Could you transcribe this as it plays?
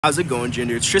How's it going,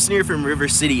 Jinder? It's Tristan here from River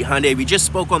City Hyundai. We just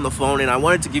spoke on the phone and I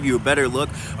wanted to give you a better look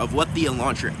of what the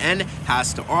Elantra N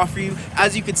has to offer you.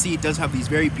 As you can see, it does have these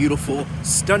very beautiful,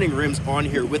 stunning rims on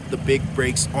here with the big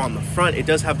brakes on the front. It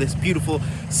does have this beautiful,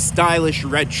 stylish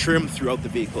red trim throughout the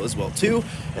vehicle as well too.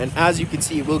 And as you can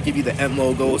see, it will give you the N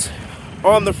logos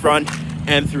on the front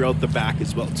and throughout the back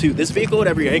as well too. This vehicle at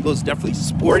every angle is definitely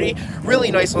sporty,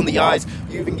 really nice on the eyes.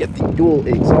 You even get the dual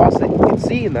exhaust that you can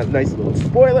see and that nice little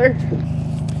spoiler.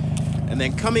 And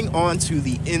then coming on to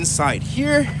the inside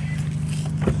here,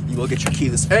 you will get your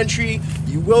keyless entry.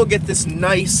 You will get this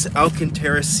nice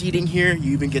Alcantara seating here.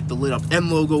 You even get the lit up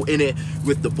M logo in it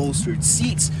with the bolstered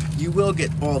seats. You will get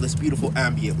all this beautiful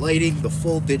ambient lighting, the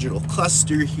full digital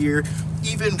cluster here,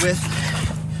 even with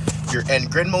your N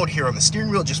grid mode here on the steering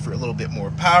wheel just for a little bit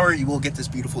more power. You will get this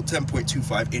beautiful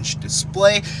 10.25-inch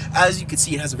display. As you can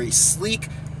see, it has a very sleek,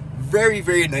 very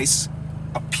nice,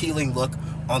 appealing look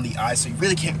on the eye, so you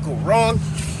really can't go wrong.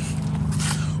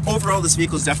 Overall, this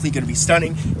vehicle is definitely going to be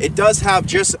stunning. It does have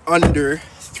just under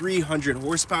 300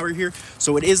 horsepower here,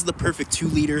 so it is the perfect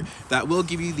 2-liter that will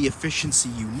give you the efficiency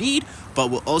you need,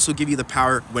 but will also give you the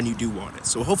power when you do want it.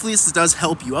 So hopefully this does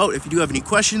help you out. If you do have any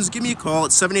questions, give me a call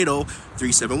at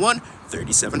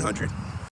 780-371-3700.